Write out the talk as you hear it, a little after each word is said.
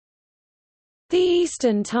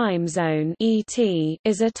Eastern Time Zone (ET)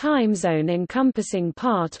 is a time zone encompassing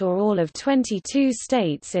part or all of 22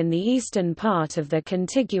 states in the eastern part of the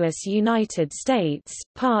contiguous United States,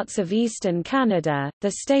 parts of eastern Canada,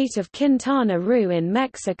 the state of Quintana Roo in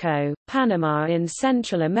Mexico, Panama in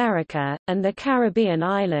Central America, and the Caribbean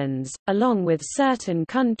islands, along with certain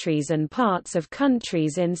countries and parts of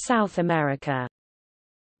countries in South America.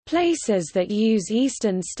 Places that use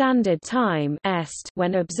Eastern Standard Time (EST)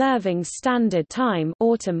 when observing Standard Time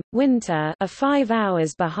autumn, winter are 5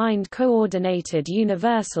 hours behind Coordinated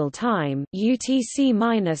Universal Time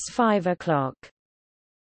 (UTC-5 o'clock).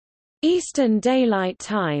 Eastern Daylight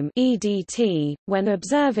Time (EDT) when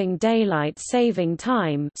observing Daylight Saving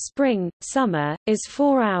Time spring, summer, is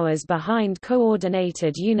 4 hours behind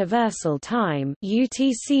Coordinated Universal Time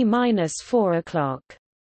 (UTC-4 o'clock).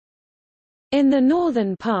 In the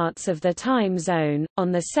northern parts of the time zone,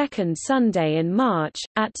 on the second Sunday in March,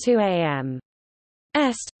 at 2 a.m.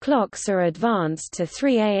 EST, clocks are advanced to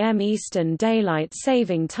 3 a.m. Eastern Daylight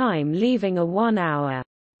Saving Time, leaving a 1-hour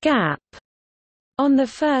gap. On the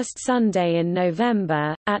first Sunday in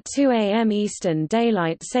November, at 2 a.m. Eastern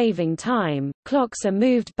Daylight Saving Time, clocks are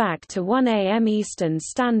moved back to 1 a.m. Eastern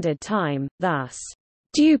Standard Time, thus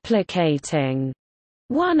duplicating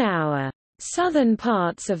 1 hour. Southern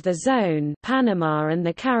parts of the zone, Panama and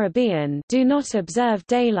the Caribbean, do not observe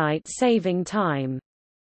daylight saving time.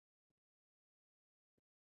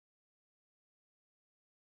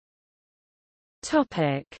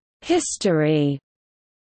 Topic: History.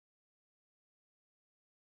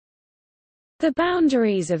 The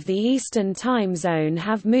boundaries of the Eastern Time Zone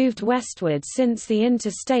have moved westward since the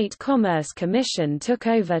Interstate Commerce Commission took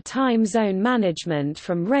over time zone management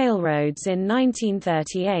from railroads in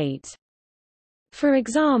 1938. For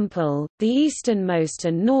example, the easternmost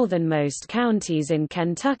and northernmost counties in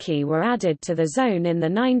Kentucky were added to the zone in the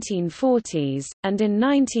 1940s, and in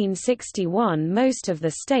 1961 most of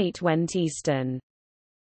the state went eastern.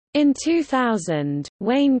 In 2000,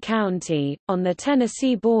 Wayne County, on the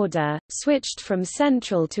Tennessee border, switched from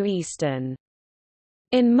central to eastern.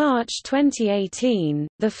 In March 2018,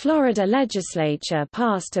 the Florida legislature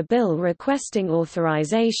passed a bill requesting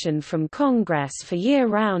authorization from Congress for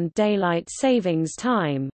year-round daylight savings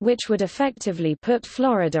time, which would effectively put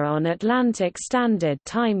Florida on Atlantic Standard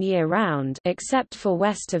Time year-round except for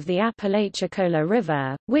west of the Apalachicola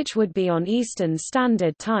River, which would be on Eastern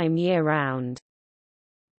Standard Time year-round.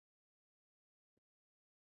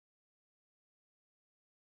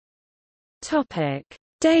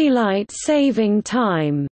 Daylight saving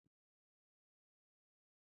time.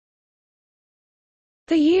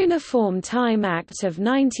 The Uniform Time Act of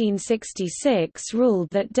 1966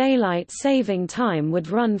 ruled that daylight saving time would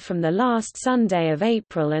run from the last Sunday of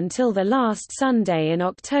April until the last Sunday in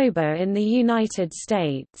October in the United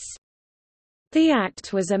States. The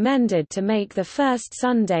act was amended to make the first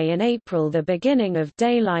Sunday in April the beginning of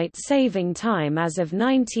daylight saving time as of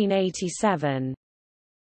 1987.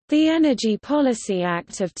 The Energy Policy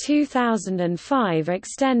Act of 2005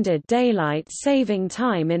 extended daylight saving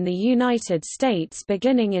time in the United States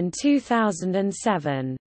beginning in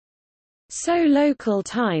 2007. So local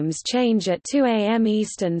times change at 2 a.m.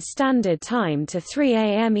 Eastern Standard Time to 3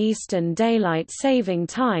 a.m. Eastern Daylight Saving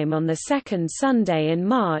Time on the second Sunday in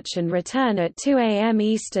March and return at 2 a.m.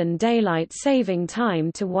 Eastern Daylight Saving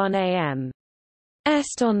Time to 1 a.m.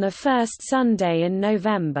 EST on the first Sunday in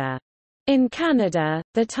November. In Canada,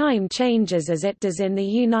 the time changes as it does in the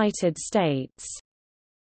United States.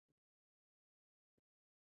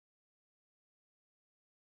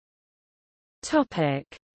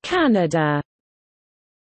 Canada.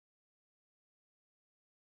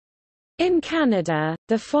 In Canada,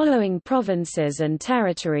 the following provinces and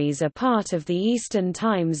territories are part of the Eastern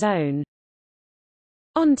Time Zone: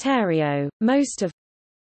 Ontario, most of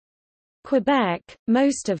Quebec,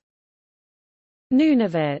 most of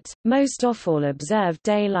Nunavut, most all observe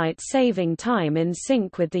daylight saving time in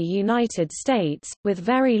sync with the United States, with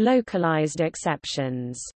very localized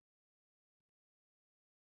exceptions.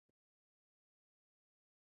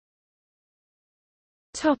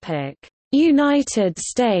 United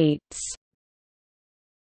States.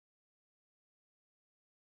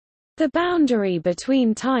 The boundary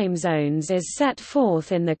between time zones is set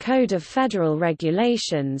forth in the Code of Federal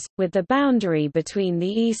Regulations, with the boundary between the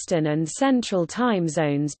Eastern and Central time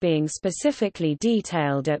zones being specifically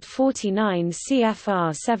detailed at 49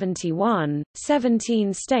 CFR 71.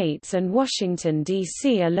 17 states and Washington,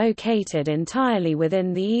 D.C. are located entirely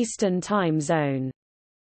within the Eastern time zone.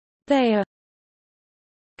 They are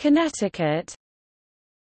Connecticut,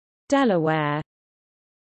 Delaware,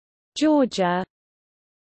 Georgia,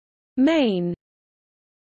 Maine,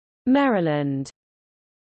 Maryland.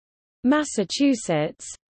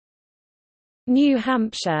 Massachusetts, New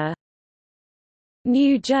Hampshire,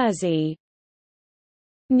 New Jersey,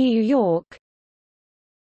 New York,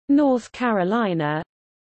 North Carolina,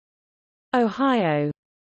 Ohio,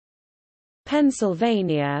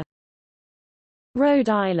 Pennsylvania, Rhode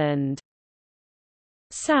Island,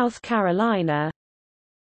 South Carolina,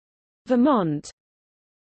 Vermont,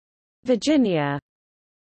 Virginia,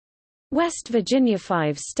 West Virginia.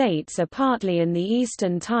 5 states are partly in the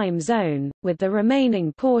Eastern Time Zone, with the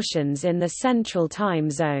remaining portions in the Central Time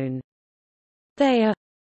Zone. They are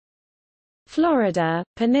Florida,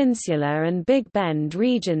 Peninsula and Big Bend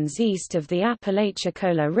regions east of the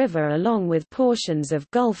Apalachicola River along with portions of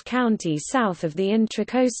Gulf County south of the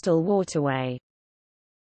Intracoastal Waterway.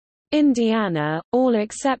 Indiana, all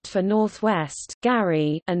except for Northwest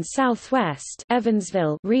Gary and Southwest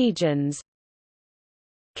Evansville regions.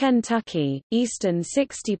 Kentucky, eastern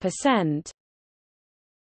 60%.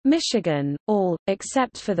 Michigan, all,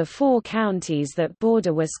 except for the 4 counties that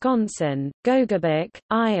border Wisconsin, Gogebic,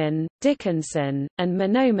 Iron, Dickinson, and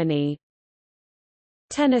Menominee.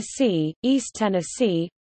 Tennessee, East Tennessee.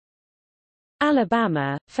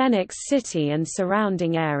 Alabama, Phoenix City and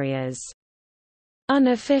surrounding areas.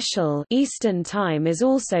 Unofficial Eastern Time is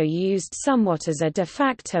also used somewhat as a de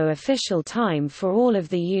facto official time for all of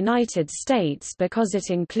the United States because it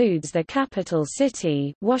includes the capital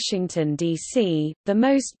city, Washington, D.C., the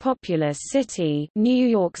most populous city, New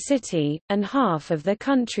York City, and half of the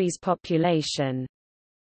country's population.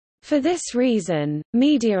 For this reason,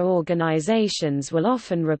 media organizations will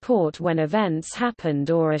often report when events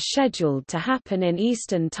happened or are scheduled to happen in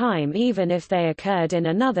Eastern Time even if they occurred in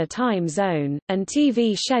another time zone, and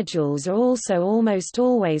TV schedules are also almost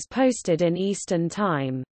always posted in Eastern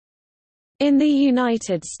Time. In the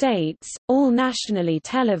United States, all nationally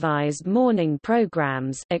televised morning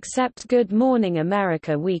programs except Good Morning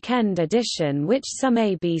America Weekend Edition, which some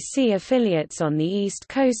ABC affiliates on the East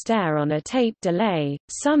Coast air on a tape delay,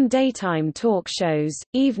 some daytime talk shows,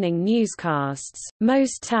 evening newscasts,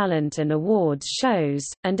 most talent and awards shows,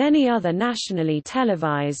 and any other nationally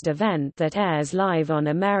televised event that airs live on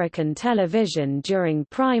American television during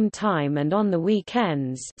prime time and on the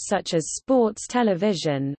weekends, such as sports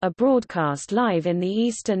television, are broadcast live in the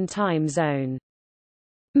Eastern Time Zone.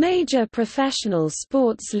 Major professional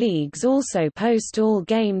sports leagues also post all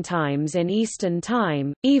game times in Eastern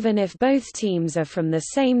Time, even if both teams are from the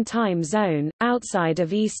same time zone, outside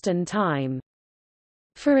of Eastern Time.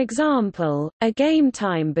 For example, a game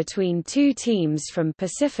time between 2 teams from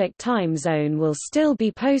Pacific Time Zone will still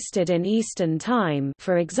be posted in Eastern Time.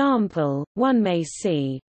 For example, one may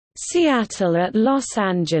see Seattle at Los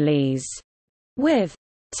Angeles with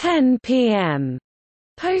 10 p.m.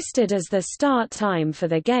 posted as the start time for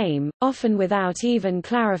the game, often without even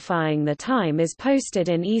clarifying the time is posted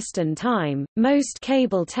in Eastern Time. Most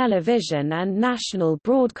cable television and national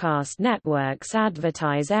broadcast networks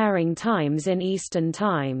advertise airing times in Eastern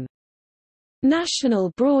Time.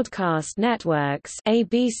 National broadcast networks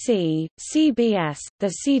ABC, CBS,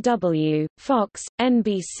 The CW, Fox,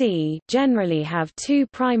 NBC generally have 2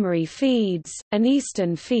 primary feeds, an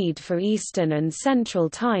Eastern feed for Eastern and Central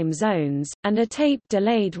time zones, and a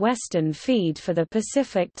tape-delayed Western feed for the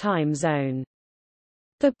Pacific time zone.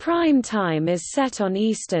 The prime time is set on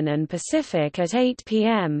Eastern and Pacific at 8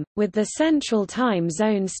 p.m., with the Central time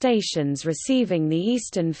zone stations receiving the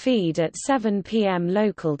Eastern feed at 7 p.m.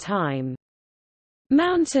 local time.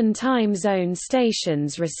 Mountain Time Zone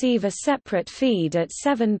stations receive a separate feed at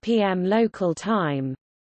 7 p.m. local time.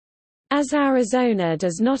 As Arizona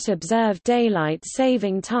does not observe daylight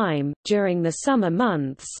saving time during the summer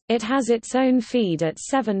months, it has its own feed at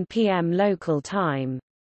 7 p.m. local time.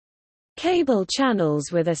 Cable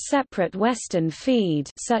channels with a separate Western feed,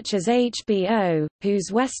 such as HBO,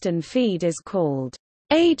 whose Western feed is called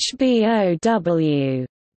HBOW,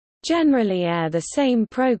 generally air the same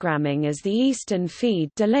programming as the Eastern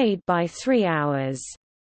feed delayed by 3 hours.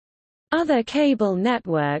 Other cable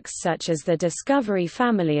networks such as the Discovery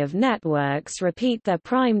family of networks repeat their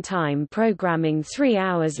prime-time programming 3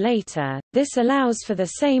 hours later. This allows for the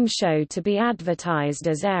same show to be advertised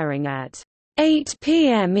as airing at 8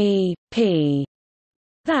 p.m. EP,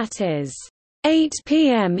 that is, 8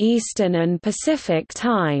 p.m. Eastern and Pacific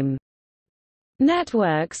Time.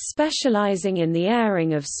 Networks specializing in the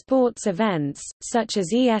airing of sports events, such as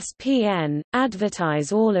ESPN,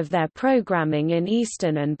 advertise all of their programming in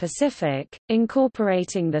Eastern and Pacific,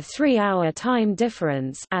 incorporating the 3-hour time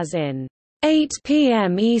difference as in 8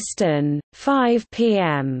 p.m. Eastern, 5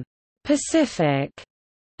 p.m. Pacific,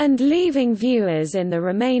 and leaving viewers in the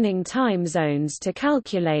remaining time zones to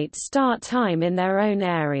calculate start time in their own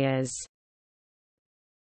areas.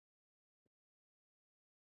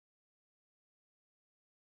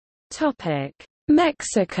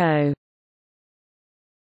 Mexico.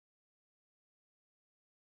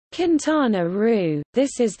 Quintana Roo,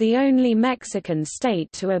 this is the only Mexican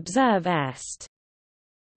state to observe Est.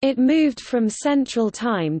 It moved from Central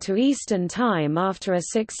Time to Eastern Time after a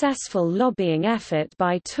successful lobbying effort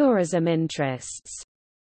by tourism interests.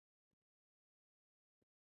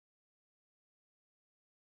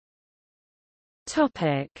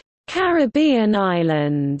 Caribbean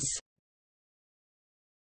islands.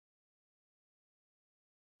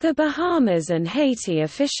 The Bahamas and Haiti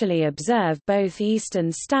officially observe both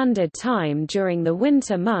Eastern Standard Time during the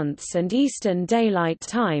winter months and Eastern Daylight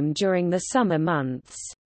Time during the summer months.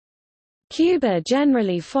 Cuba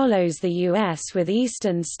generally follows the U.S. with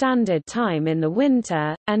Eastern Standard Time in the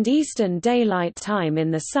winter, and Eastern Daylight Time in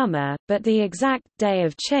the summer, but the exact day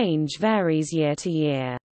of change varies year to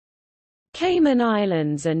year. Cayman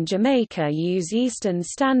Islands and Jamaica use Eastern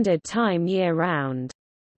Standard Time year-round.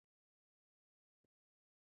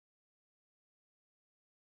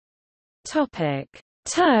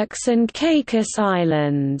 Turks and Caicos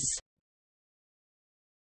Islands.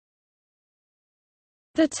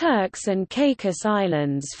 The Turks and Caicos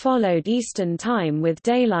Islands followed Eastern Time with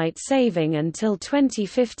daylight saving until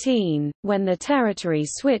 2015, when the territory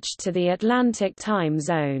switched to the Atlantic time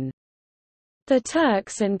zone. The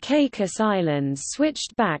Turks and Caicos Islands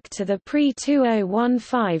switched back to the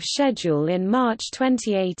pre-2015 schedule in March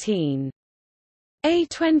 2018. A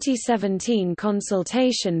 2017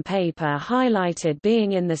 consultation paper highlighted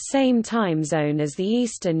being in the same time zone as the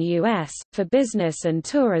eastern U.S., for business and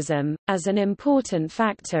tourism, as an important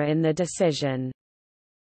factor in the decision.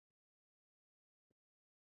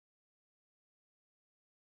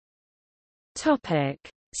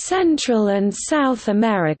 Central and South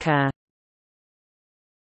America.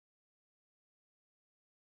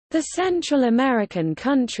 The Central American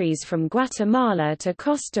countries from Guatemala to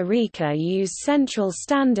Costa Rica use Central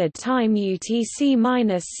Standard Time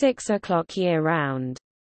UTC-6 o'clock year-round.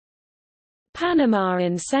 Panama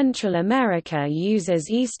in Central America uses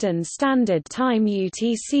Eastern Standard Time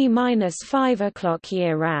UTC-5 o'clock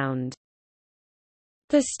year-round.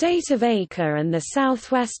 The state of Acre and the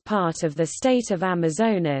southwest part of the state of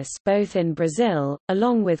Amazonas, both in Brazil,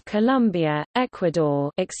 along with Colombia,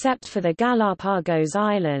 Ecuador except for the Galápagos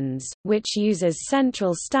Islands, which uses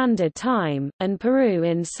Central Standard Time, and Peru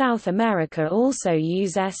in South America also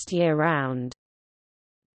use Est year-round.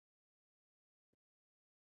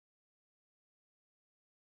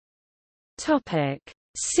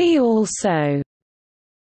 See also: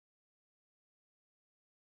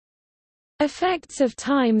 Effects of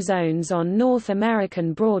time zones on North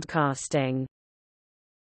American broadcasting.